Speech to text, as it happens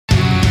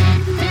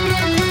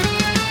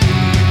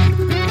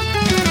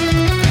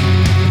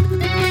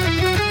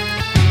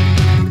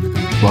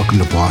Welcome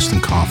to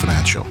Boston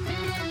Confidential,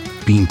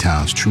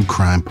 Beantown's true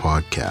crime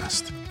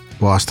podcast.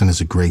 Boston is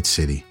a great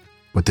city,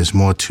 but there's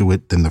more to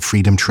it than the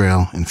Freedom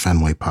Trail and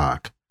Fenway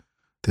Park.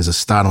 There's a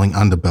startling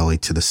underbelly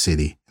to the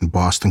city, and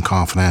Boston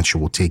Confidential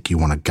will take you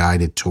on a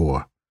guided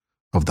tour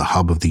of the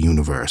hub of the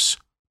universe,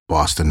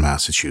 Boston,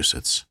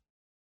 Massachusetts.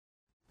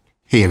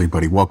 Hey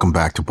everybody, welcome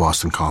back to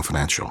Boston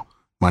Confidential.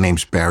 My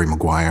name's Barry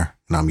McGuire,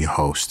 and I'm your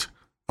host.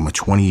 I'm a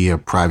 20-year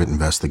private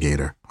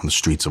investigator on the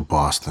streets of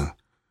Boston,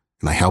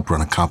 and I help run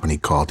a company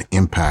called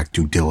Impact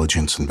Due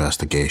Diligence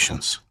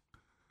Investigations.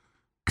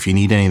 If you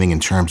need anything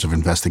in terms of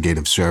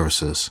investigative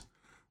services,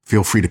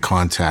 feel free to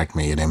contact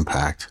me at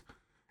Impact.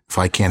 If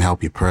I can't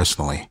help you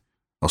personally,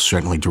 I'll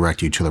certainly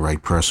direct you to the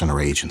right person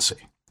or agency.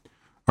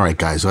 All right,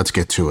 guys, let's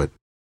get to it.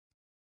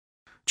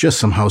 Just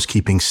some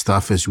housekeeping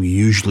stuff as we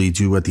usually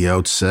do at the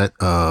outset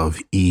of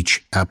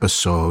each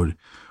episode.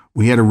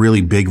 We had a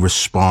really big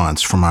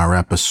response from our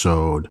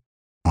episode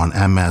on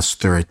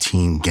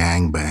MS-13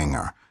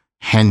 gangbanger,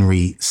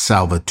 Henri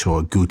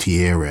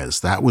Gutierrez.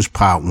 That was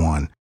part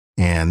 1.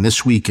 And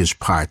this week is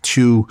part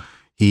 2.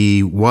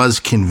 He was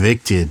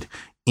convicted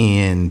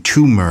in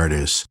 2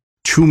 murders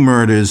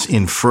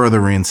in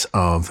furtherance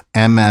of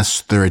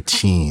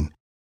MS-13.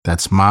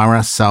 That's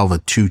Mara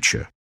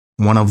Salvatrucha,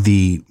 one of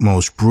the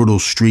most brutal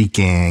street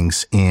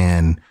gangs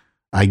in,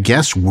 I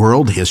guess,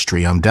 world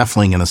history. I'm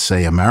definitely going to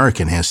say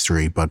American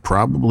history, but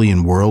probably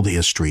in world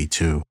history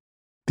too.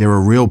 They're a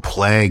real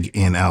plague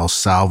in El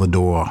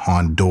Salvador,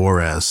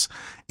 Honduras,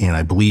 and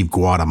I believe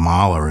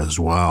Guatemala as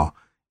well.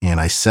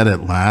 And I said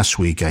it last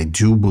week, I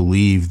do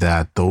believe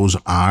that those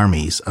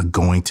armies are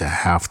going to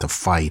have to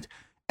fight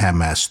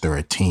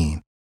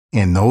MS-13.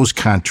 In those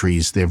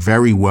countries, they're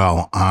very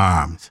well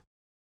armed.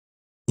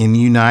 In the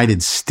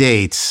United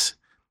States,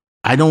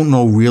 I don't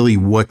know really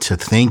what to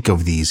think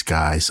of these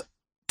guys.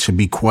 To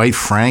be quite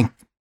frank,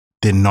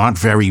 they're not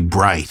very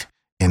bright.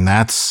 And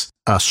that's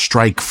a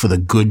strike for the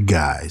good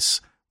guys,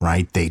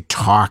 right? They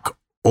talk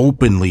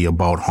openly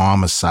about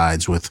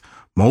homicides with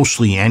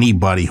mostly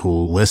anybody who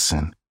will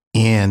listen.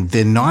 And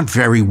they're not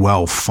very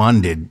well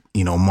funded,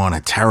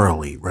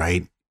 monetarily,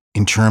 right?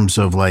 In terms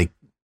of like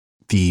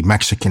the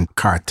Mexican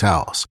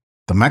cartels.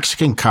 The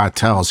Mexican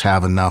cartels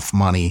have enough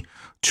money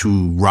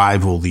to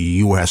rival the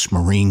U.S.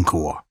 Marine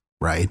Corps,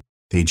 right?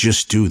 They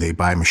just do. They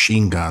buy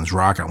machine guns,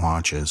 rocket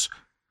launchers.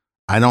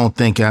 I don't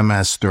think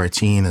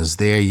MS-13 is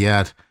there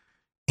yet.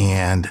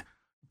 And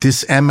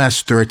this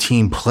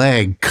MS-13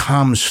 plague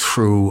comes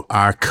through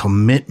our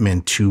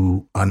commitment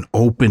to an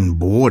open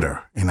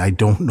border. And I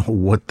don't know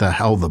what the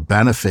hell the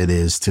benefit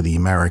is to the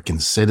American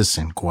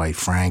citizen, quite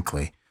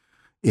frankly.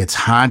 It's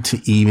hard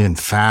to even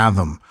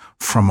fathom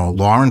from a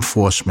law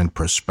enforcement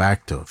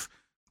perspective.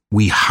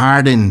 We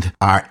hardened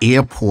our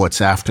airports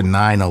after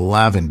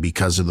 9/11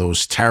 because of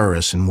those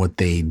terrorists and what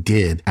they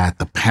did at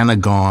the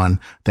Pentagon,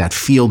 that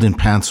field in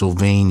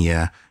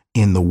Pennsylvania,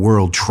 in the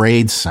World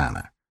Trade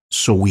Center.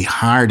 So we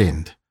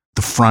hardened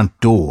the front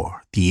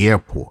door, the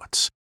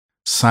airports.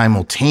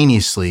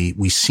 Simultaneously,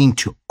 we seem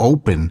to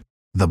open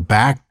the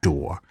back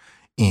door,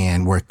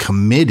 and we're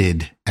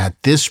committed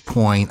at this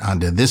point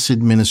under this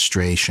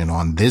administration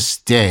on this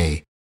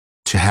day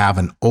to have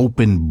an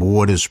open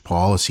borders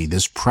policy.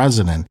 This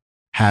president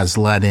has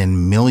let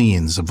in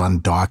millions of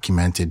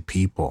undocumented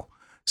people,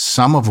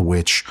 some of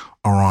which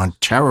are on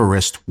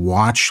terrorist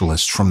watch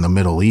lists from the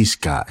Middle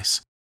East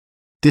guys.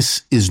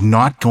 This is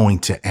not going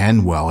to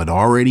end well. It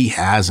already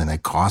hasn't.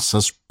 It costs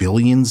us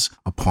billions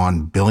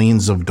upon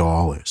billions of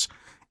dollars.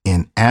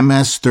 And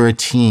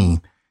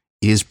MS-13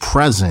 is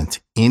present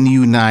in the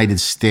United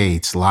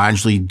States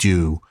largely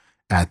due,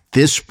 at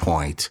this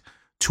point,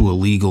 to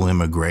illegal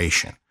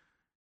immigration.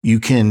 You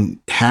can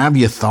have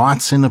your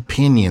thoughts and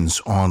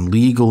opinions on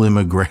legal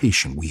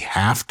immigration. We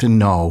have to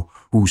know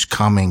who's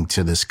coming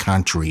to this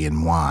country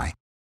and why,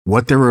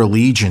 what their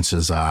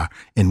allegiances are,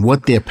 and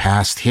what their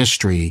past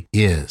history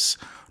is,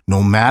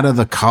 no matter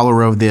the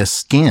color of their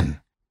skin.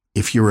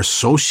 If you're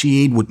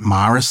associated with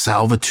Mara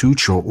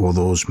Salvatrucha or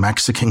those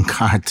Mexican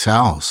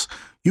cartels,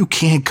 you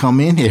can't come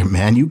in here,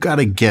 man. You got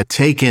to get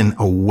taken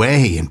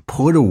away and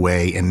put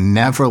away and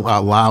never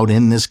allowed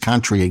in this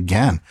country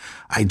again.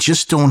 I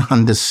just don't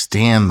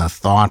understand the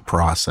thought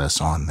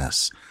process on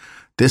this.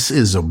 This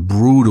is a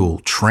brutal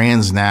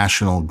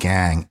transnational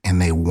gang,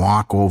 and they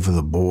walk over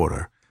the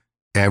border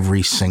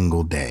every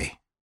single day.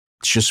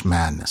 It's just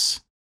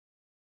madness.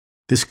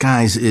 This,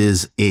 guys,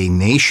 is a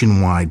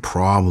nationwide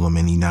problem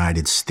in the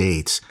United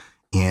States,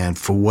 and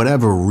for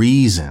whatever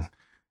reason,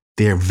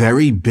 they're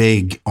very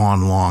big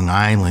on Long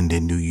Island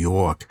in New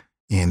York,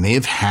 and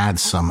they've had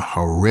some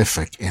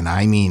horrific, and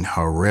I mean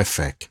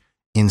horrific,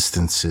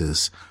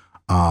 instances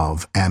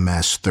of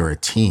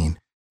MS-13.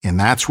 And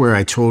that's where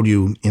I told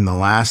you in the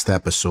last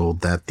episode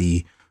that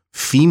the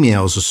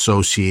females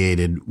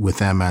associated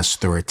with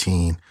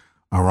MS-13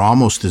 are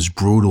almost as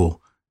brutal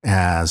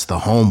as the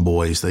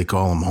homeboys, they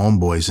call them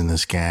homeboys in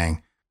this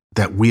gang,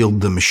 that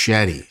wield the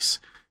machetes.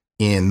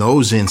 In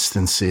those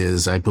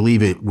instances, I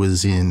believe it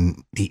was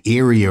in the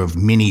area of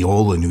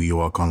Mineola, New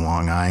York on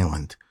Long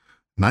Island.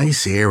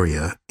 Nice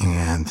area,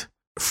 and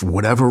for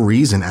whatever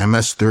reason,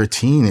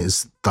 MS-13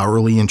 is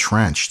thoroughly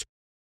entrenched.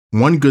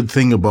 One good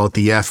thing about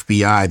the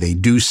FBI, they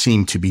do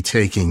seem to be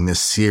taking this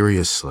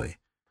seriously.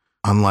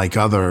 Unlike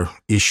other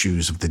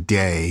issues of the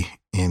day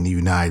in the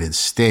United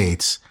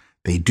States,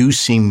 they do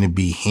seem to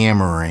be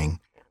hammering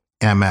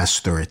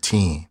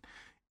MS-13.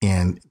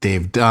 And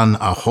they've done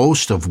a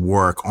host of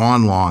work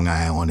on Long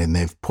Island, and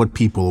they've put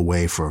people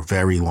away for a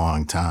very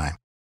long time.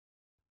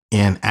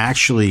 And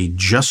actually,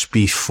 just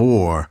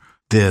before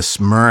this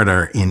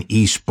murder in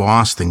East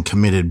Boston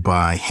committed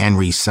by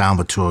Henri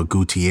Salvatore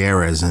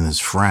Gutierrez and his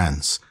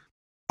friends,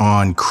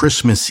 on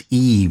Christmas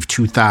Eve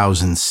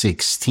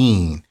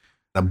 2016,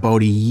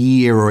 about a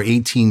year or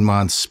 18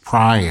 months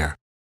prior,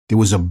 there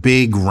was a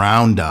big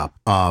roundup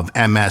of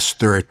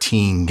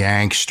MS-13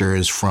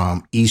 gangsters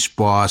from East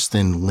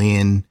Boston,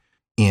 Lynn,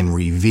 and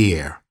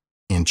Revere.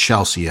 And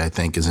Chelsea, I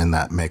think, is in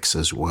that mix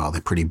as well. They're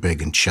pretty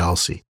big in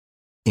Chelsea.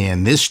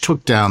 And this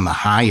took down the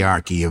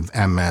hierarchy of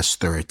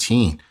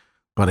MS-13.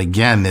 But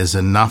again, there's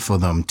enough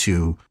of them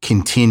to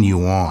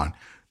continue on.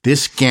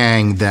 This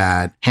gang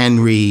that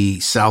Henri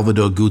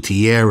Salvador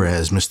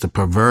Gutierrez, Mr.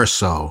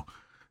 Perverso,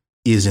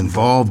 is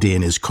involved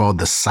in is called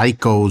the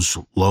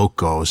Psychos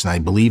Locos, and I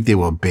believe they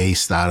were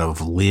based out of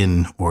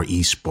Lynn or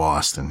East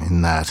Boston,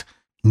 in that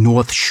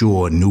North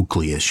Shore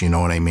nucleus, you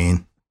know what I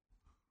mean?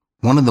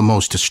 One of the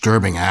most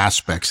disturbing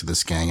aspects of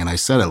this gang, and I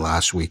said it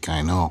last week,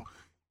 I know,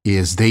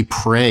 is they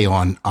prey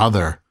on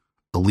other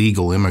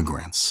illegal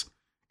immigrants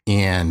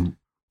and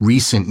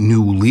recent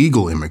new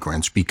legal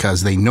immigrants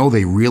because they know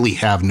they really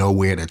have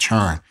nowhere to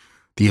turn.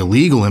 The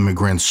illegal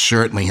immigrants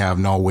certainly have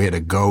nowhere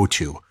to go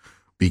to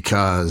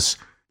because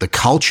the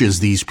cultures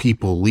these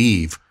people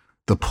leave,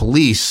 the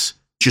police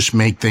just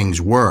make things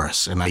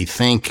worse. And I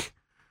think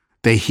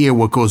they hear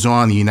what goes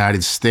on in the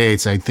United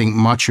States. I think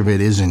much of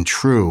it isn't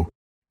true,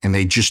 and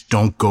they just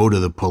don't go to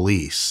the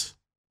police.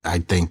 I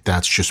think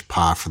that's just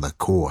par for the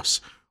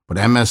course. But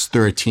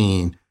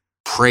MS-13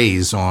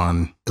 preys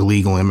on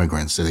illegal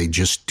immigrants, that they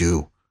just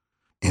do.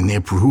 And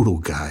they're brutal,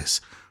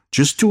 guys.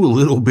 Just do a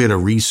little bit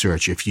of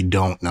research if you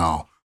don't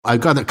know. I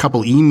got a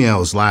couple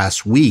emails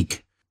last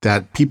week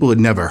that people had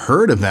never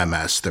heard of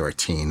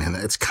MS-13, and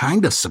it's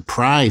kind of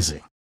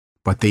surprising.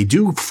 But they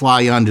do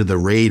fly under the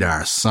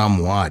radar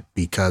somewhat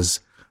because,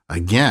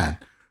 again,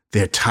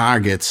 their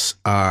targets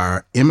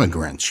are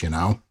immigrants, you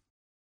know?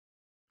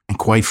 And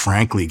quite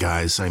frankly,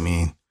 guys, I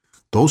mean,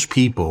 those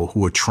people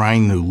who are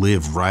trying to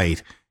live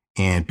right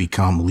and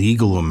become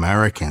legal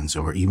Americans,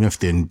 or even if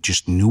they're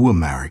just new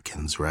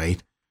Americans,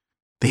 right?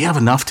 They have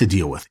enough to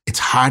deal with. It's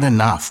hard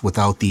enough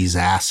without these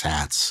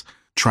asshats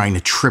trying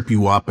to trip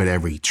you up at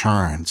every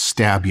turn,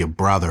 stab your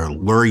brother,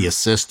 lure your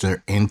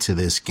sister into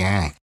this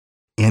gang.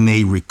 And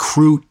they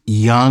recruit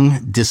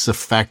young,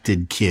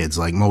 disaffected kids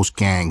like most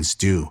gangs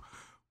do.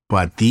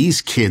 But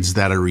these kids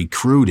that are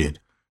recruited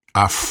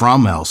are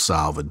from El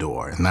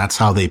Salvador, and that's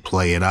how they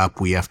play it up.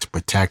 We have to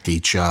protect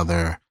each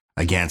other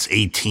against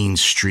 18th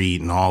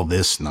Street and all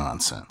this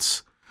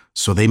nonsense.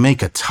 So they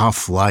make a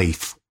tough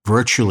life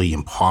virtually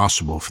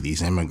impossible for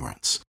these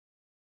immigrants.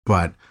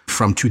 But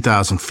from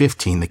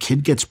 2015, the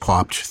kid gets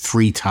popped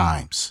 3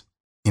 times,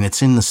 and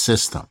it's in the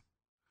system.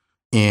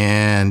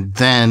 And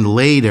then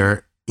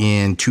later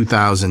in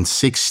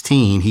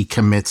 2016, he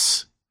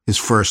commits his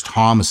first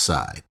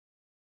homicide.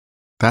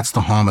 That's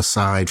the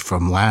homicide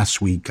from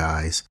last week,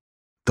 guys.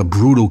 The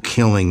brutal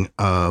killing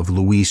of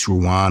Luis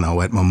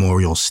Ruano at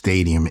Memorial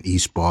Stadium in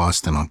East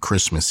Boston on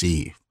Christmas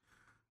Eve.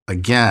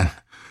 Again,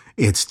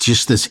 it's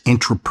just this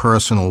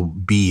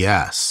interpersonal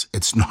BS.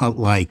 It's not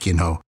like,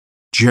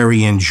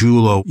 Jerry and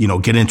Julo,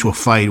 get into a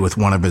fight with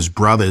one of his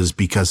brothers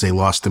because they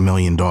lost $1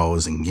 million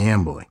in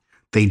gambling.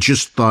 They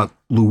just thought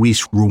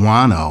Luis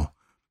Ruano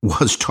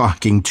was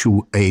talking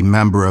to a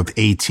member of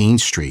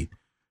 18th Street,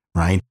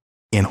 right?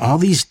 And all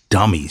these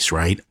dummies,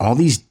 right? All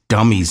these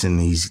dummies in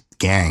these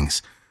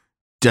gangs.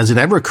 Does it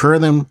ever occur to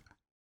them,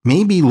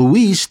 maybe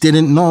Luis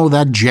didn't know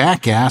that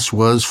jackass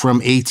was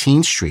from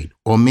 18th Street,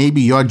 or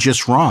maybe you're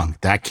just wrong.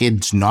 That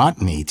kid's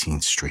not in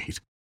 18th Street,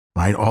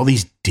 right? All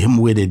these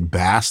dim-witted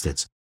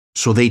bastards.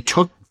 So they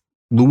took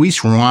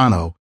Luis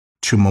Ruano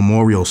to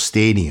Memorial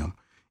Stadium,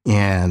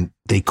 and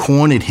they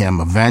cornered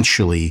him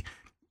eventually,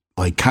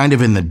 like kind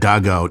of in the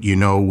dugout,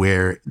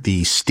 where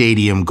the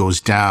stadium goes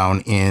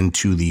down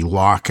into the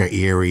locker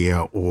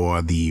area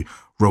or the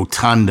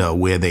rotunda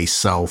where they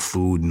sell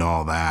food and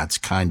all that. It's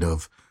kind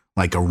of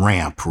like a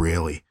ramp,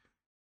 really.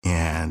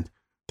 And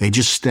they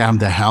just stabbed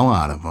the hell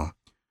out of him.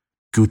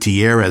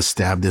 Gutierrez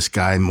stabbed this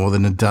guy more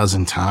than a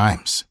dozen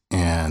times.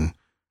 And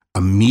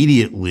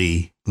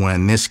immediately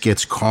when this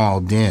gets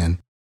called in,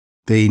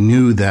 they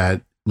knew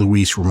that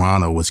Luis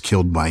Ruano was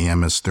killed by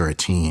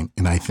MS-13.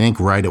 And I think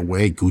right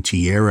away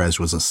Gutierrez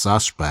was a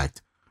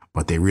suspect,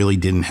 but they really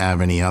didn't have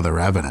any other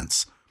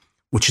evidence,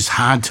 which is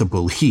hard to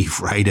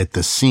believe right at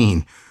the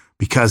scene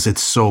because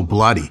it's so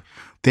bloody.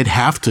 They'd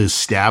have to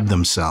stab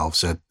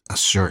themselves at a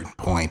certain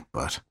point,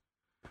 but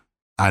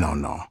I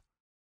don't know.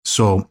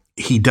 So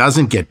he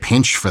doesn't get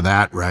pinched for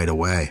that right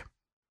away.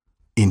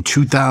 In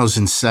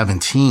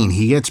 2017,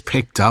 he gets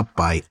picked up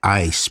by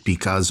ICE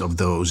because of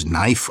those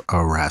knife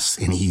arrests,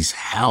 and he's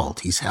held.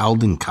 He's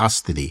held in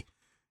custody.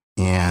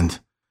 And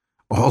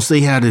all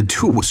they had to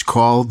do was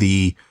call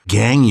the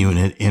gang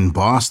unit in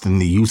Boston,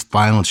 the Youth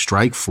Violent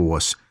Strike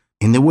Force,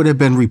 and there would have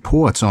been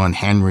reports on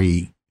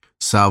Henri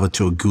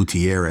Salvatore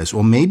Gutierrez,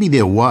 or maybe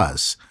there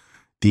was.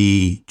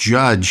 The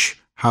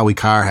judge, Howie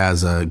Carr,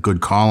 has a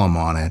good column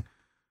on it,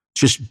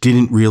 just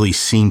didn't really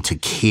seem to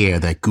care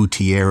that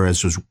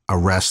Gutierrez was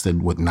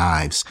arrested with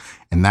knives.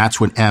 And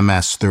that's what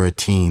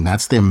MS-13,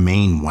 that's their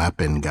main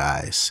weapon,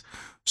 guys.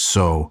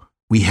 So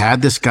we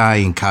had this guy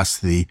in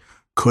custody,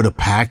 could have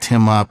packed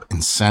him up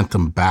and sent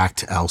him back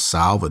to El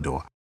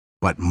Salvador.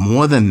 But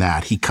more than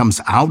that, he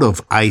comes out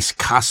of ICE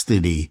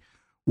custody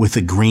with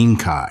a green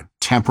card,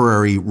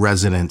 temporary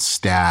resident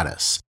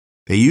status.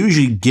 They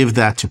usually give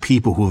that to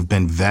people who have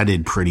been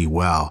vetted pretty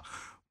well.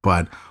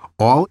 But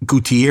all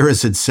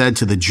Gutierrez had said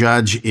to the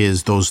judge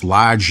is those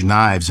large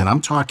knives, and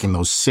I'm talking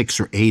those 6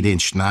 or 8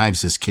 inch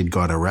knives this kid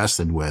got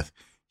arrested with,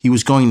 he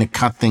was going to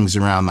cut things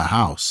around the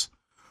house.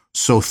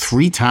 So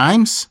 3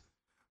 times?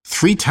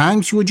 3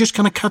 times you were just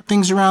going to cut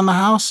things around the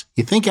house?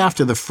 You think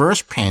after the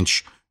first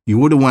pinch, you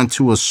would have went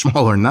to a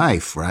smaller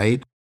knife,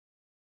 right?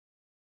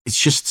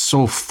 It's just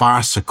so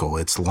farcical.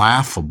 It's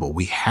laughable.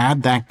 We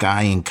had that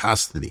guy in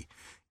custody.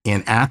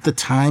 And at the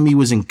time he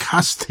was in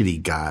custody,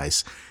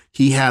 guys,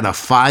 he had a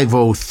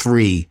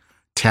 503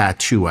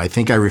 tattoo. I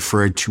think I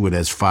referred to it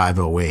as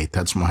 508.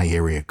 That's my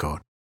area code.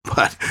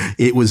 But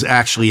it was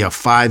actually a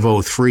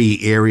 503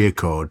 area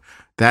code.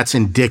 That's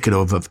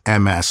indicative of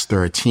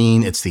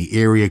MS-13. It's the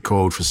area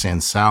code for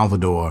San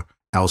Salvador,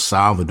 El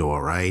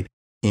Salvador, right?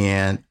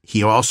 And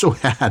he also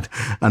had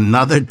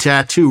another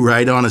tattoo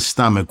right on his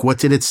stomach. What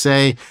did it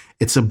say?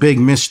 It's a big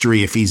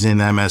mystery if he's in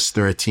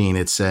MS-13.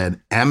 It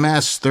said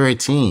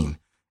MS-13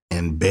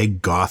 in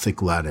big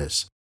Gothic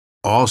letters.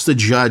 All the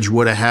judge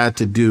would have had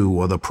to do,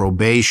 or the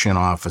probation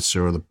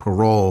officer, or the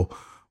parole,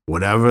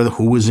 whatever,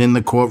 who was in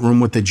the courtroom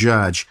with the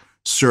judge,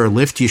 sir,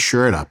 lift your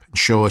shirt up and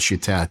show us your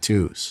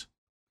tattoos.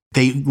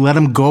 They let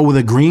him go with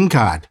a green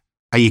card.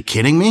 Are you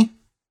kidding me?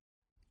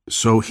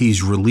 So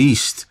he's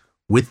released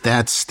with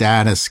that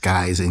status,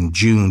 guys, in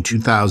June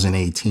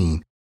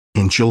 2018.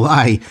 In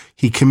July,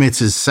 he commits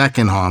his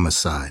second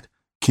homicide.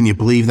 Can you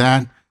believe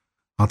that?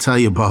 I'll tell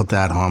you about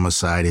that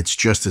homicide. It's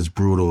just as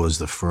brutal as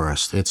the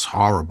first. It's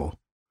horrible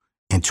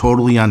and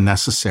totally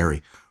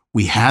unnecessary.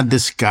 We had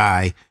this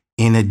guy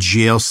in a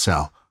jail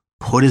cell,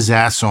 put his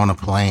ass on a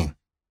plane.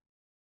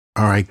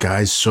 All right,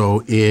 guys,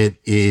 so it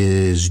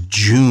is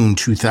June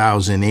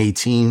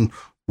 2018.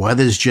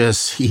 Weather's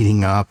just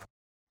heating up,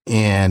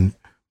 and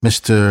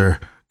Mr.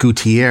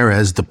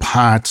 Gutierrez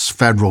departs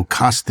federal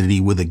custody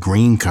with a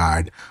green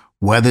card.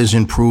 Weather's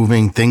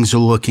improving. Things are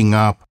looking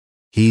up.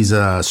 He's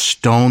a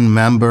stone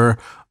member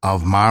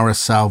of Mara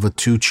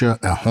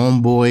Salvatrucha, a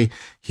homeboy.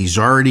 He's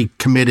already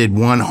committed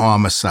 1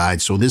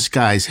 homicide, so this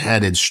guy's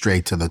headed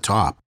straight to the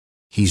top.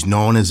 He's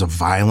known as a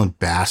violent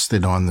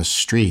bastard on the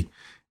street,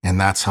 and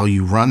that's how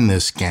you run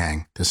this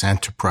gang, this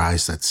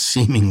enterprise that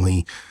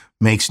seemingly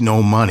makes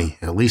no money,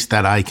 at least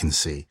that I can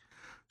see.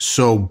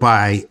 So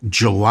by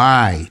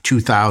July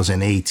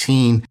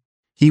 2018,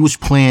 he was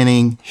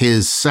planning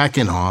his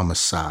second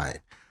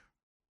homicide,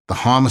 the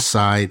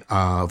homicide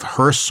of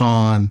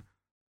Henri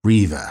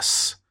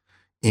Rivas.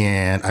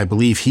 And I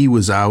believe he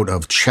was out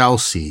of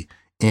Chelsea.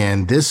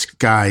 And this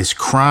guy's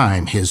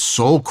crime, his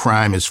sole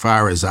crime as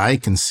far as I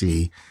can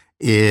see,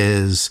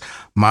 is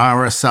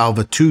Mara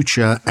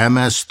Salvatrucha,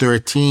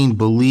 MS-13,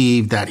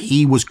 believed that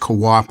he was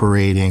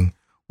cooperating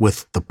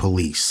with the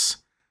police.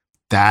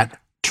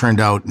 That turned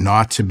out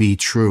not to be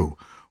true.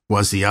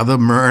 Was the other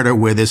murder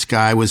where this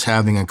guy was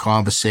having a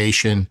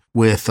conversation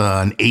with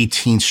an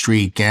 18th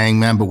Street gang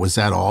member, was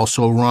that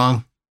also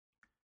wrong?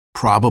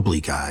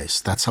 Probably,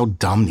 guys. That's how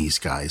dumb these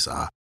guys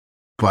are.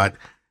 But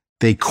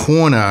they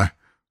corner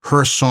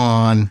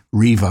Henri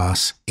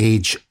Rivas,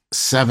 age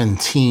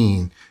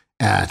 17,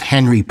 at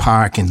Henry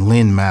Park in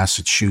Lynn,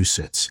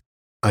 Massachusetts.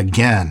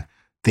 Again,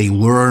 they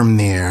lure him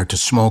there to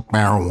smoke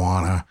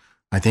marijuana.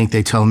 I think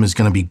they tell him there's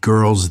going to be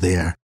girls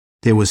there.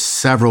 There was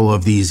several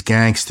of these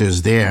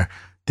gangsters there.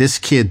 This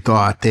kid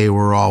thought they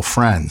were all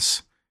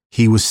friends.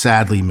 He was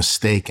sadly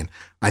mistaken.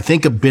 I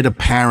think a bit of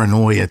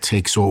paranoia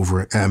takes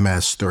over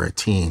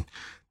MS-13.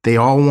 They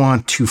all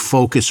want to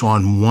focus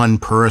on one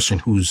person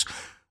who's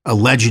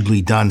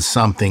allegedly done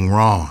something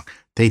wrong.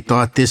 They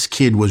thought this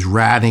kid was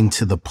ratting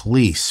to the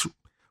police.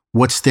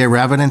 What's their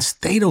evidence?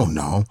 They don't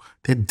know.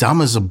 They're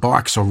dumb as a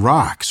box of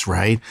rocks,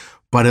 right?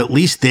 But at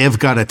least they've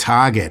got a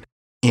target.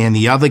 And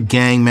the other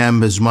gang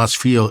members must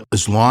feel,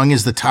 as long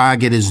as the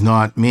target is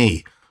not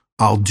me,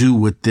 I'll do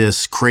what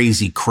this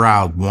crazy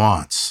crowd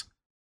wants.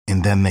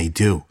 And then they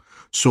do.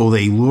 So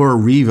they lure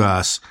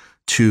Rivas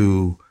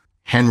to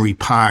Henry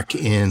Park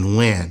in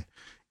Lynn.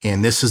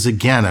 And this is,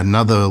 again,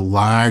 another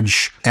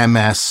large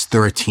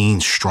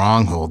MS-13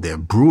 stronghold. They're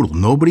brutal.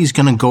 Nobody's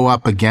going to go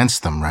up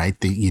against them, right?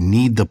 You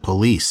need the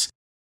police.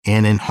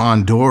 And in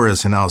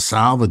Honduras and El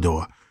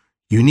Salvador,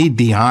 you need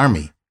the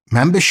army.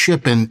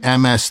 Membership in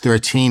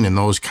MS-13 in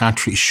those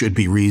countries should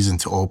be reason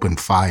to open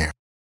fire.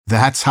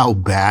 That's how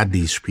bad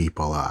these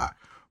people are.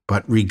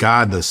 But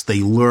regardless,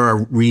 they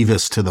lure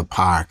Rivas to the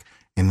park,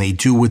 and they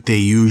do what they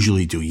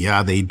usually do.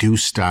 Yeah, they do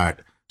start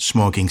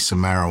smoking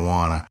some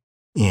marijuana,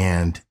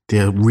 and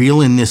they're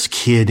reeling this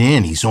kid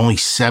in. He's only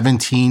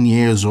 17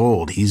 years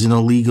old. He's an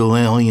illegal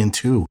alien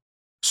too.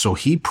 So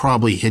he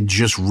probably had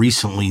just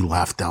recently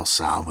left El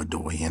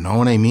Salvador, you know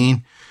what I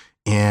mean?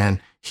 And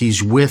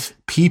he's with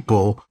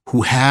people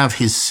who have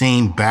his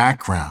same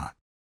background.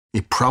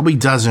 It probably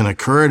doesn't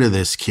occur to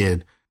this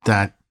kid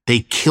that they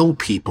kill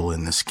people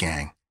in this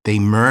gang. They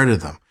murder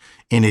them.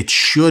 And it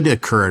should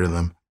occur to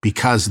them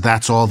because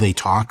that's all they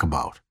talk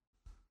about.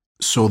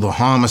 So the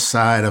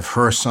homicide of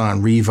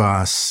Henri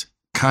Rivas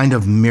kind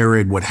of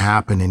mirrored what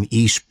happened in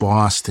East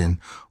Boston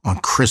on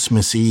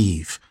Christmas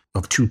Eve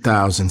of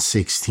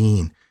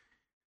 2016.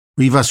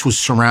 Rivas was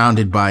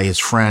surrounded by his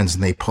friends,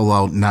 and they pull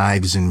out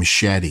knives and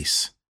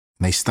machetes,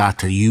 and they start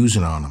to use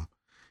it on him.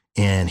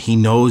 And he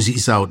knows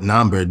he's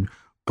outnumbered,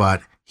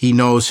 but he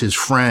knows his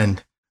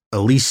friend,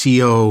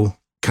 Alicio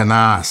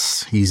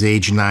Canas, he's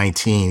age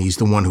 19. He's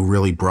the one who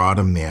really brought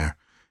him there.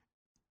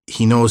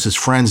 He knows his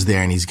friend's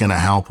there, and he's going to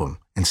help him.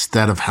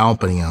 Instead of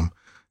helping him,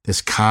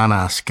 this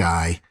Canas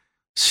guy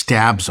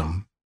stabs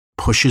him,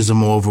 pushes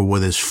him over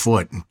with his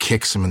foot, and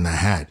kicks him in the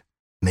head.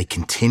 And they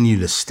continue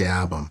to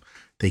stab him.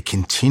 They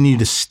continue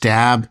to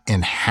stab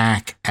and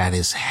hack at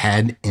his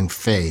head and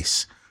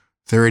face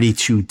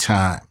 32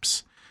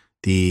 times.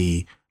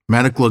 The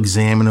medical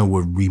examiner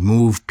would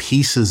remove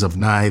pieces of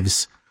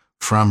knives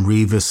from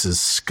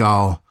Rivas's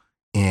skull,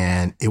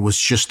 and it was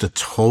just a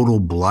total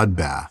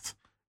bloodbath.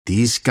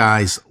 These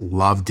guys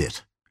loved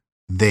it.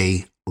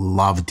 They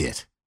loved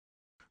it.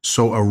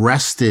 So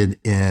arrested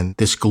in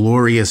this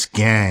glorious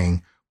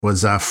gang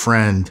was our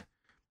friend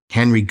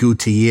Henri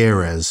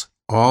Gutierrez.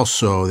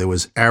 Also, there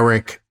was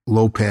Eric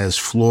Lopez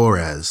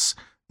Flores,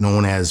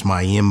 known as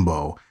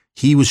Mayimbo.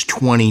 He was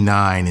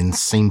 29 and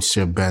seems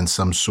to have been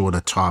some sort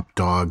of top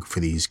dog for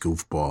these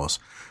goofballs.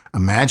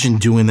 Imagine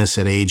doing this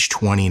at age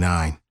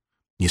 29.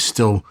 You're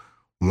still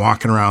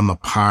walking around the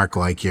park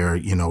like you're,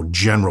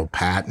 General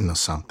Patton or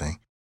something.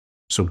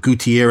 So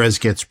Gutierrez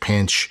gets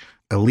pinched.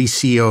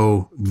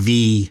 Alicio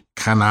V.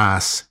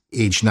 Canas,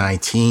 age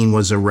 19,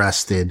 was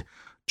arrested.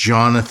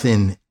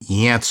 Jonathan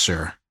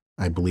Yantzer,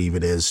 I believe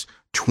it is,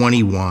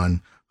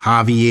 21.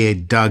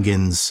 Javier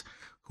Duggins,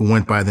 who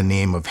went by the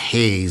name of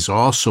Hayes,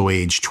 also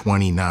age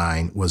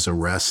 29, was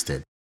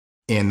arrested.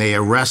 And they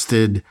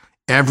arrested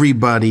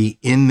everybody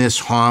in this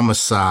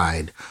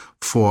homicide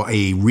for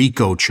a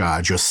RICO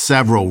charge, or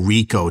several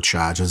RICO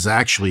charges.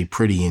 Actually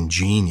pretty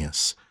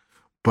ingenious.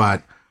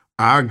 But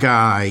our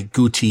guy,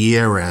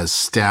 Gutierrez,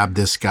 stabbed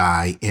this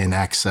guy in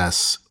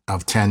excess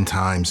of 10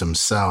 times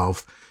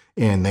himself.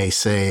 And they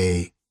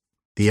say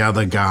the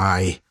other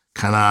guy,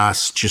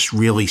 Canas, just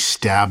really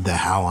stabbed the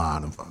hell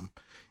out of him.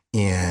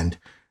 And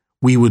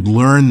we would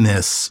learn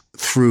this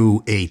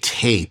through a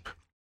tape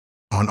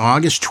on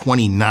August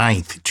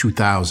 29th,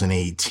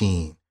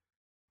 2018.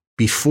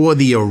 Before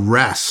the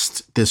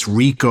arrest, this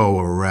RICO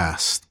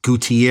arrest,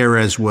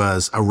 Gutierrez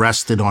was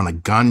arrested on a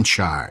gun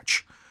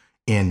charge,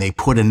 and they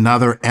put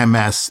another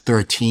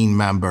MS-13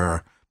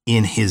 member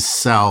in his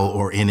cell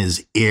or in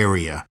his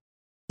area,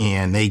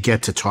 and they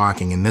get to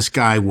talking. And this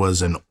guy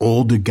was an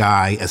older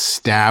guy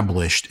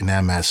established in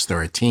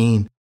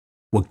MS-13.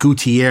 What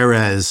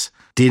Gutierrez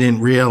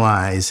didn't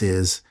realize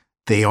is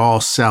they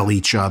all sell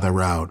each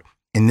other out.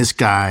 And this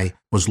guy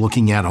was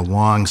looking at a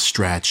long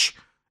stretch,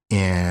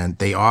 and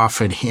they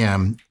offered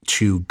him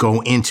to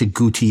go into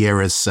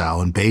Gutierrez's cell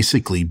and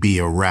basically be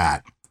a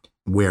rat,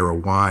 wear a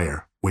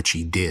wire, which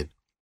he did.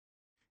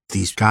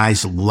 These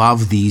guys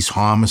love these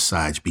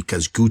homicides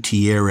because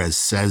Gutierrez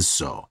says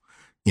so.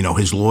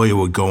 His lawyer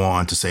would go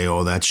on to say,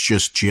 oh, that's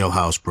just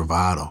jailhouse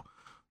bravado.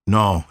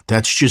 No,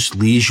 that's just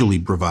leisurely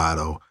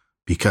bravado,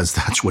 because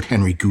that's what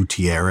Henri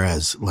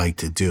Gutierrez liked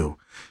to do.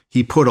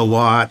 He put a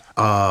lot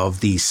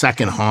of the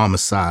second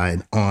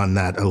homicide on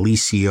that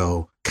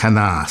Alicio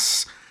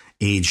Canas,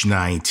 age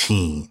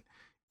 19.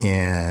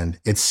 And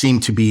it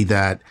seemed to be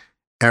that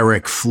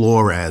Eric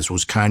Flores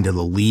was kind of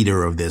the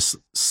leader of this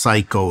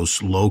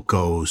psychos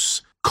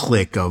locos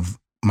clique of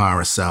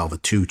Mara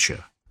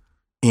Salvatrucha.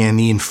 And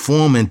the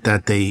informant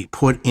that they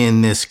put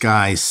in this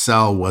guy's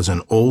cell was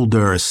an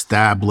older,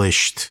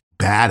 established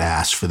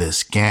badass for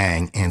this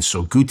gang. And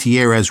so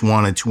Gutierrez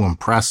wanted to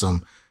impress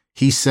him.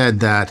 He said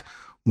that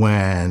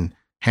when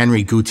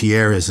Henri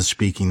Gutierrez is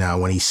speaking now,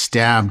 when he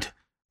stabbed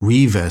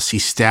Rivas, he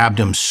stabbed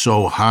him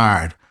so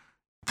hard,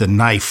 the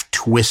knife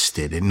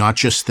twisted, and not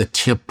just the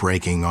tip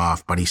breaking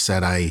off, but he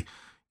said, I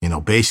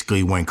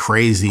basically went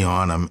crazy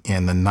on him,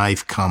 and the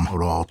knife come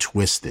out all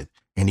twisted.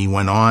 And he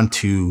went on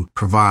to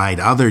provide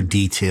other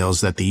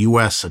details that the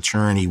U.S.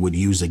 attorney would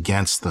use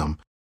against them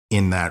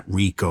in that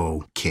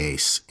RICO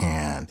case.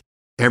 And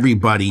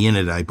everybody in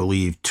it, I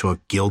believe,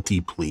 took guilty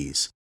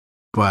pleas.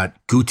 But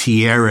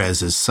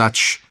Gutierrez is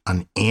such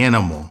an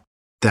animal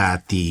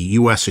that the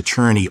U.S.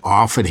 attorney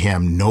offered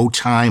him no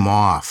time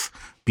off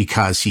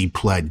because he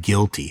pled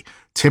guilty.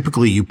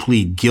 Typically, you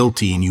plead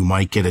guilty and you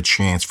might get a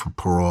chance for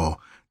parole.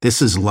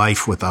 This is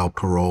life without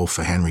parole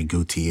for Henri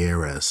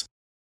Gutierrez.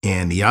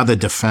 And the other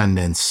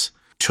defendants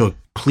took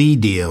plea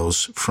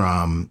deals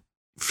from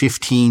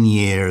 15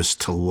 years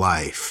to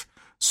life.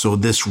 So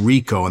this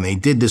RICO, and they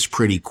did this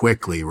pretty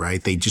quickly,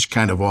 right? They just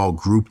kind of all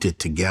grouped it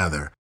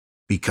together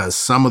because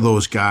some of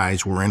those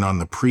guys were in on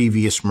the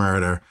previous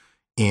murder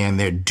and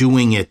they're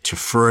doing it to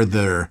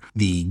further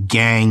the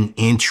gang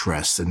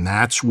interest. And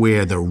that's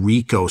where the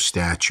RICO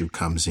statute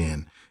comes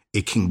in.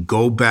 It can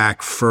go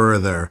back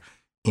further.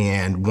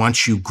 And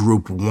once you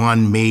group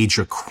one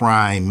major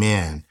crime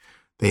in,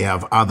 they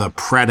have other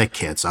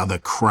predicates, other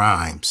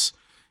crimes,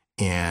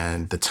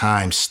 and the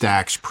time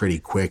stacks pretty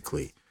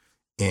quickly.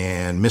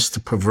 And Mr.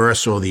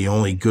 Perverso, the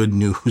only good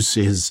news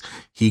is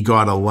he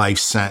got a life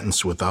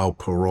sentence without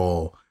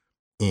parole.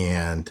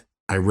 And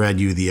I read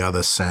you the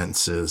other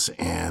sentences,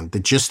 and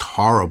they're just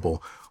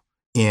horrible.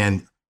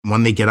 And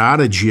when they get out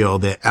of jail,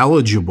 they're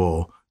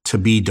eligible to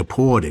be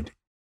deported.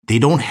 They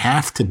don't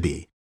have to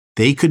be.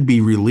 They could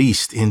be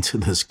released into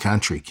this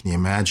country. Can you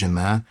imagine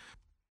that?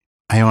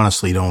 I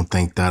honestly don't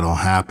think that'll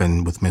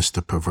happen with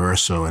Mr.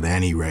 Perverso at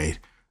any rate.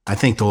 I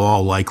think they'll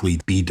all likely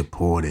be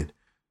deported.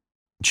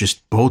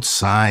 Just both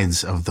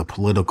sides of the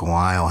political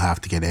aisle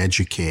have to get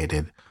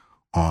educated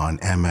on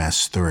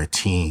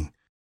MS-13.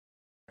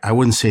 I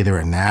wouldn't say they're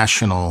a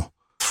national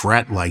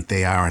threat like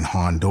they are in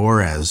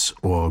Honduras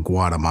or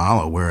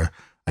Guatemala, where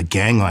a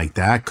gang like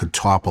that could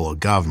topple a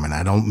government.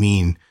 I don't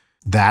mean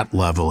that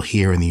level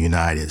here in the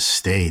United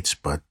States,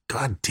 but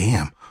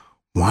goddamn,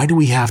 why do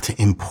we have to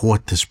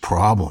import this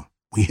problem?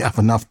 We have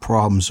enough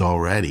problems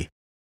already.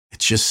 It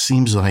just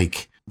seems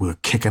like we're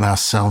kicking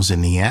ourselves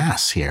in the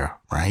ass here,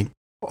 right?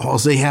 All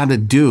they had to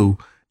do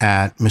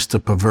at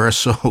Mr.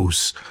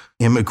 Perverso's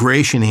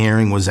immigration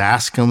hearing was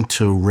ask him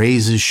to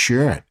raise his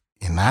shirt.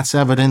 And that's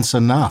evidence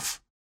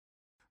enough.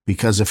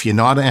 Because if you're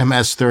not an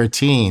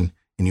MS-13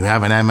 and you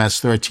have an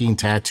MS-13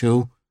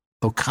 tattoo,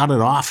 they'll cut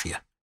it off you.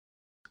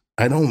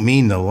 I don't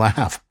mean to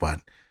laugh, but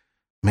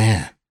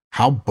man,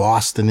 how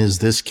Boston is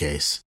this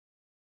case?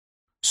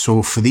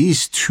 So for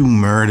these two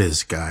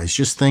murders, guys,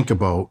 just think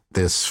about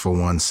this for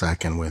 1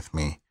 second with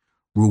me.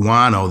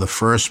 Ruano, the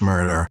first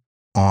murder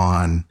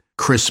on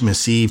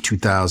Christmas Eve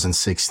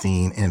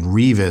 2016, and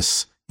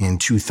Rivas in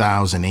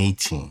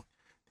 2018.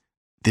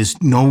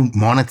 There's no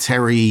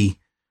monetary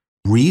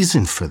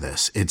reason for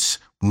this. It's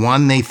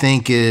one they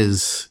think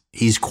is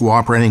he's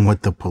cooperating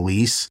with the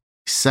police,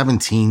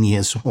 17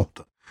 years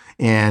old.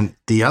 And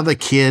the other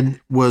kid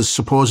was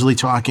supposedly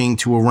talking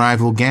to a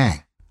rival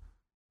gang.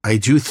 I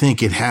do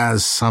think it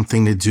has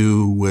something to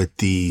do with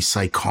the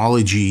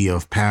psychology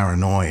of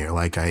paranoia,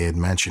 like I had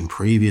mentioned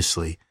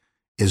previously.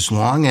 As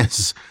long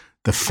as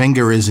the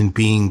finger isn't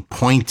being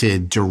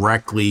pointed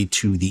directly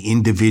to the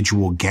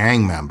individual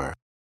gang member,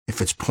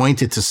 if it's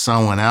pointed to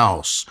someone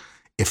else,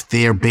 if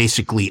they're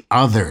basically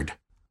othered,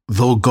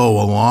 they'll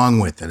go along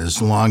with it as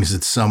long as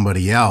it's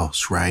somebody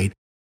else, right?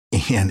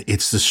 And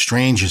it's the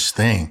strangest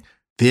thing.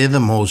 They're the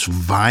most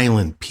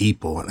violent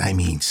people. And I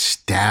mean,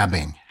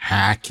 stabbing,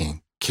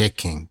 hacking,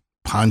 kicking,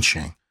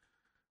 punching.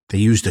 They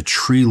used a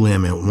tree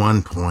limb at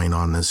one point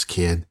on this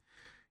kid,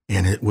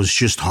 and it was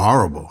just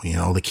horrible. You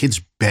know, the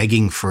kid's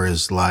begging for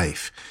his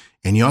life,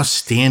 and you're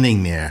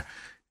standing there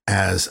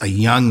as a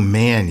young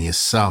man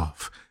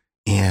yourself,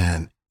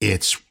 and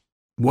it's,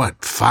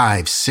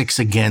 5, 6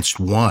 against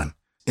 1,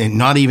 and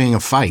not even a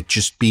fight,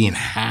 just being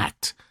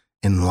hacked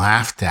and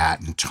laughed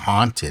at and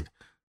taunted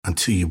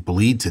until you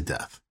bleed to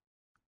death.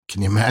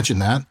 Can you imagine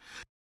that?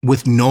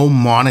 With no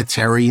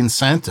monetary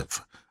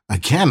incentive.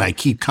 Again, I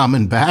keep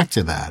coming back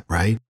to that,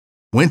 right?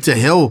 Winter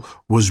Hill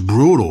was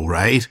brutal,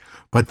 right?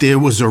 But there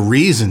was a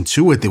reason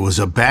to it. There was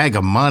a bag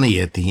of money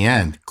at the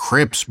end.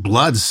 Crips,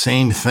 Bloods,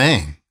 same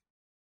thing.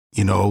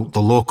 You know, the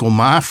local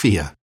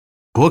mafia,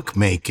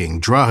 bookmaking,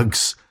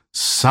 drugs,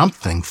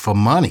 something for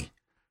money.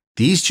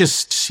 These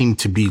just seem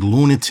to be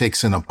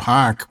lunatics in a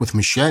park with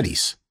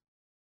machetes.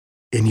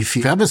 And if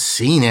you've ever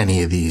seen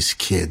any of these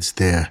kids,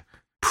 they're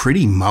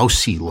pretty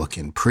mousy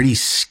looking, pretty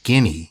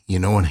skinny, you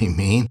know what I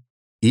mean?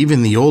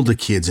 Even the older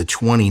kids at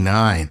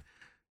 29,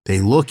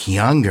 they look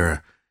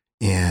younger.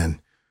 And,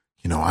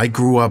 you know, I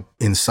grew up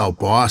in South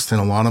Boston.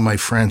 A lot of my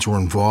friends were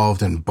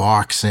involved in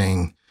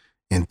boxing,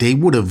 and they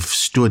would have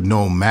stood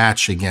no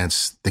match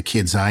against the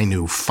kids I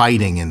knew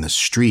fighting in the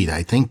street.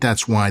 I think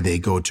that's why they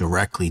go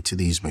directly to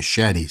these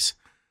machetes,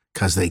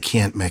 because they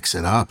can't mix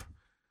it up.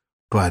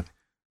 But,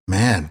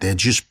 man, they're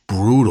just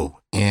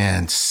brutal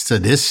and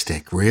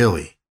sadistic,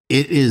 really.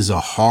 It is a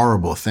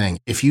horrible thing.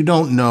 If you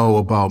don't know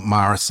about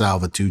Mara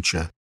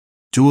Salvatrucha,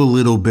 do a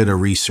little bit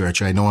of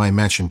research. I know I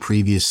mentioned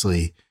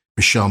previously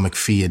Michelle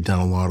McPhee had done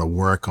a lot of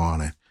work on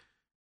it.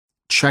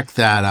 Check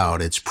that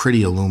out. It's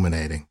pretty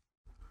illuminating.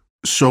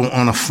 So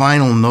on a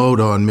final note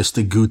on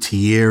Mr.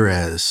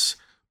 Gutierrez,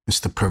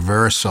 Mr.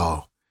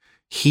 Perverso,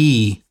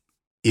 he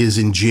is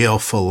in jail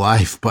for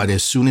life, but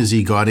as soon as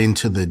he got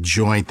into the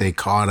joint, they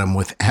caught him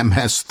with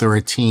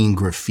MS-13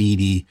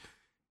 graffiti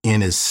in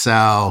his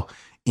cell.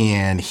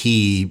 and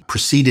he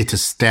proceeded to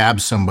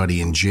stab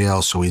somebody in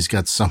jail, so he's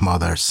got some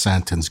other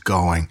sentence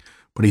going,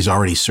 but he's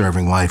already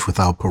serving life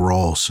without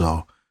parole,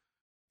 so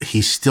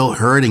he's still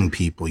hurting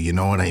people, you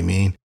know what I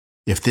mean?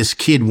 If this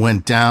kid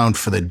went down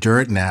for the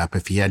dirt nap,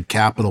 if he had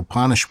capital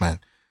punishment,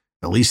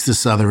 at least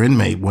this other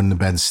inmate wouldn't have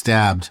been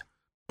stabbed.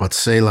 But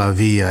c'est la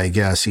vie, I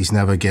guess. He's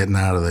never getting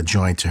out of the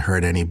joint to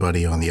hurt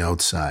anybody on the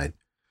outside.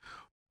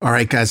 All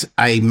right, guys,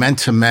 I meant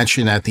to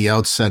mention at the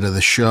outset of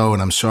the show,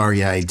 and I'm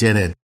sorry I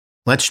didn't.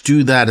 Let's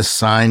do that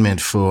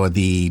assignment for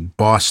the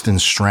Boston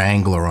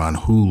Strangler on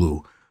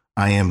Hulu.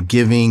 I am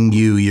giving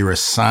you your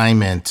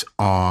assignment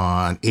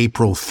on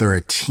April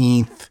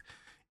 13th,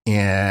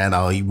 and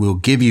I will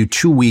give you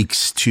 2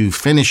 weeks to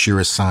finish your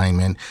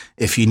assignment.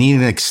 If you need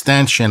an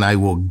extension, I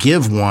will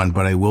give one,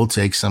 but I will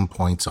take some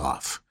points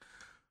off.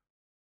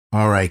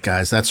 All right,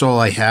 guys, that's all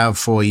I have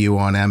for you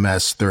on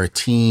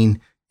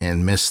MS-13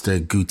 and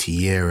Mr.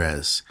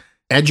 Gutierrez.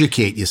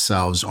 Educate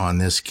yourselves on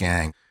this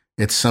gang.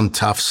 It's some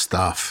tough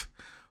stuff.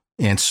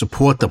 And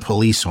support the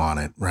police on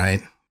it,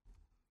 right?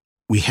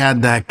 We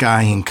had that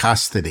guy in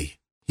custody.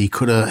 He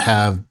could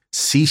have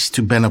ceased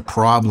to been a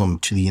problem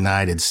to the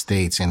United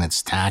States and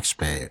its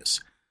taxpayers.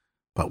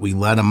 But we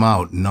let him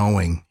out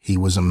knowing he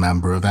was a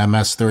member of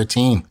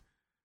MS-13,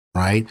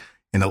 right?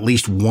 And at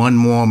least one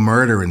more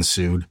murder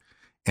ensued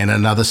and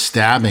another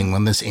stabbing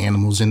when this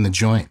animal's in the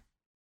joint.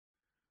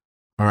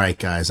 All right,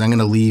 guys, I'm going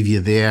to leave you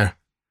there.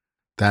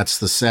 That's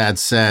the sad,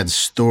 sad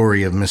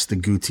story of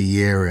Mr.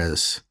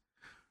 Gutierrez.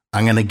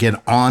 I'm going to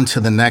get on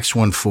to the next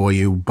one for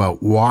you,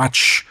 but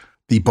watch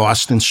The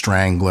Boston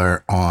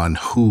Strangler on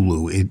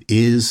Hulu. It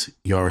is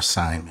your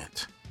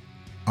assignment.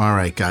 All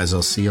right, guys,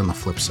 I'll see you on the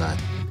flip side.